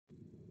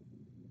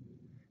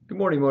Good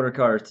morning, Motor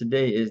Cars.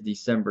 Today is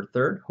December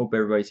 3rd. Hope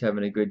everybody's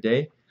having a good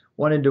day.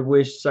 Wanted to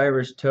wish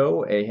Cyrus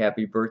Toe a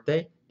happy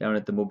birthday down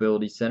at the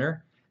Mobility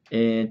Center.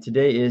 And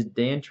today is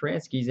Dan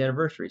Transky's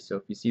anniversary. So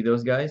if you see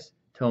those guys,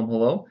 tell them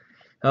hello.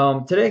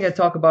 Today I'm going to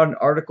talk about an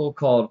article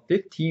called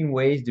 15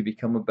 Ways to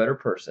Become a Better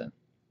Person.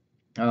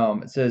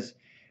 It says,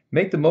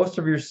 make the most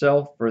of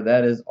yourself, for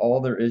that is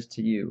all there is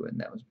to you. And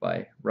that was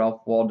by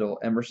Ralph Waldo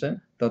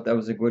Emerson. Thought that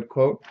was a good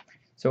quote.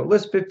 So it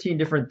lists 15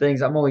 different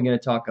things. I'm only going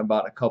to talk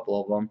about a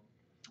couple of them.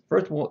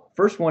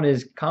 First one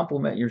is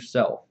compliment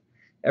yourself.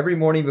 Every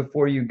morning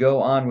before you go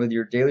on with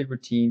your daily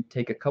routine,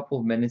 take a couple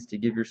of minutes to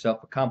give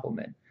yourself a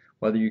compliment.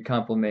 Whether you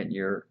compliment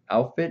your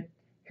outfit,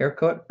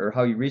 haircut, or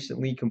how you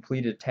recently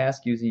completed a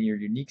task using your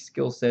unique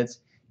skill sets,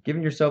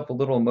 giving yourself a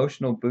little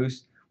emotional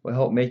boost will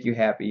help make you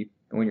happy.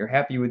 And when you're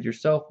happy with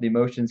yourself, the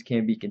emotions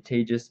can be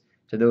contagious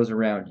to those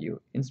around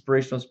you.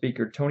 Inspirational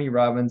speaker Tony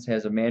Robbins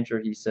has a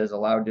mantra he says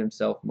allowed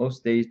himself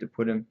most days to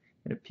put him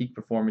in a peak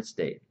performance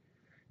state.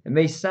 It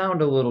may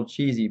sound a little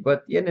cheesy,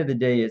 but at the end of the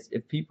day,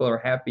 if people are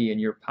happy and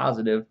you're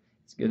positive,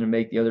 it's going to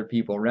make the other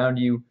people around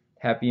you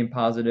happy and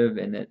positive,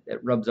 and it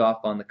rubs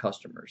off on the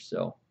customers.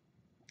 So,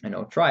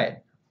 try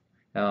it.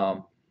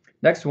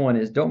 Next one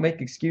is don't make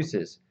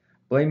excuses.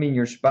 Blaming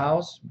your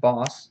spouse,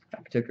 boss,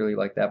 I particularly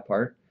like that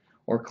part,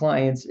 or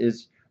clients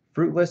is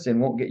fruitless and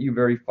won't get you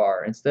very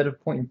far. Instead of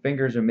pointing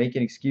fingers and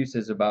making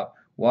excuses about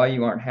why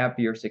you aren't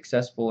happy or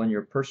successful in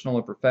your personal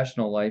or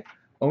professional life,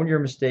 own your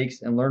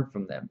mistakes and learn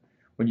from them.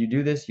 When you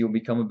do this, you'll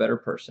become a better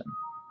person.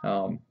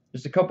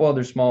 Just a couple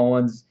other small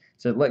ones.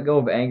 So let go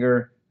of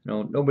anger.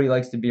 Nobody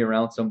likes to be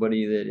around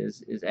somebody that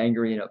is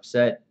angry and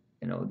upset.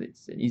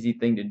 It's an easy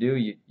thing to do.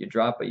 You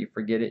drop it, you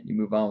forget it, you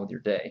move on with your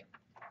day.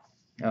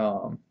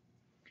 Another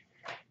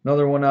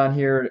one on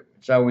here,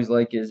 which I always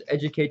like, is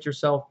educate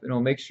yourself.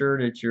 Make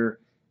sure that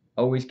you're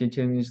always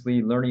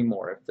continuously learning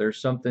more. If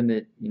there's something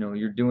that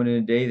you're doing in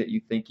a day that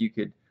you think you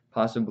could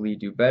possibly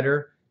do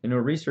better,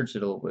 research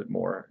it a little bit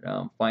more.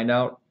 Find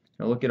out.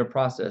 Look at a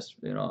process,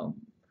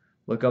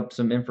 look up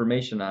some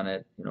information on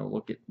it,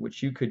 look at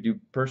what you could do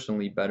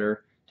personally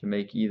better to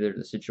make either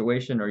the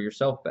situation or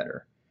yourself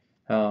better.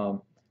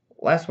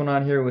 Last one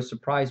on here was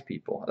surprise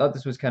people. I thought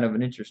this was kind of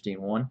an interesting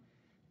one.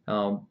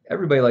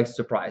 Everybody likes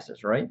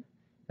surprises, right?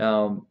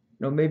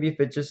 Maybe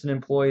if it's just an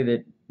employee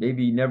that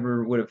maybe you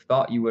never would have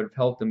thought you would have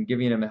helped them,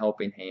 giving them a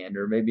helping hand,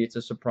 or maybe it's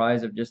a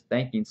surprise of just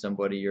thanking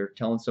somebody or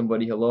telling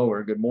somebody hello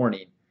or good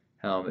morning.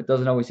 It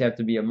doesn't always have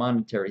to be a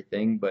monetary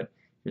thing, but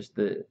just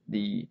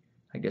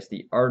I guess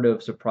the art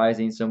of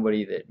surprising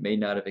somebody that may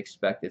not have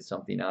expected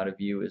something out of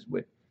you is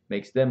what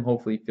makes them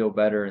hopefully feel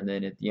better, and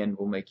then at the end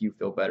will make you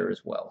feel better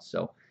as well.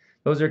 So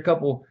those are a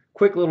couple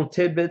quick little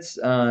tidbits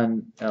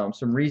on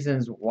some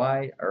reasons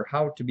why or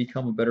how to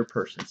become a better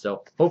person.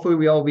 So hopefully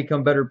we all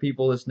become better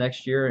people this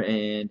next year,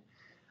 and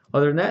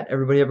other than that,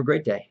 everybody have a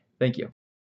great day. Thank you.